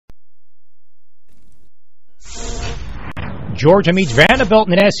Georgia meets Vanderbilt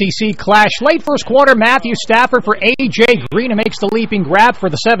in an SEC clash. Late first quarter, Matthew Stafford for A.J. Green makes the leaping grab for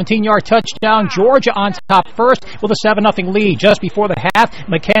the 17-yard touchdown. Georgia on top first with a 7-0 lead. Just before the half,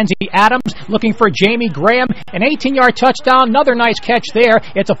 Mackenzie Adams looking for Jamie Graham. An 18-yard touchdown. Another nice catch there.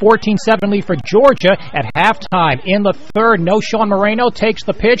 It's a 14-7 lead for Georgia at halftime. In the third, Sean Moreno takes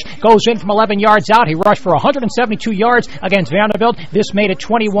the pitch, goes in from 11 yards out. He rushed for 172 yards against Vanderbilt. This made it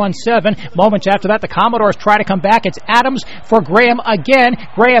 21-7. Moments after that, the Commodores try to come back. It's Adams for Graham again.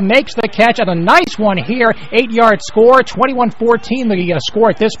 Graham makes the catch and a nice one here. 8-yard score, 21-14 the score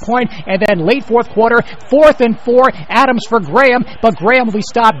at this point. And then late fourth quarter, 4th and 4, Adams for Graham, but Graham will be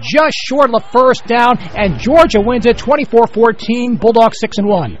stopped just short of the first down, and Georgia wins it 24-14. Bulldogs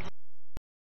 6-1.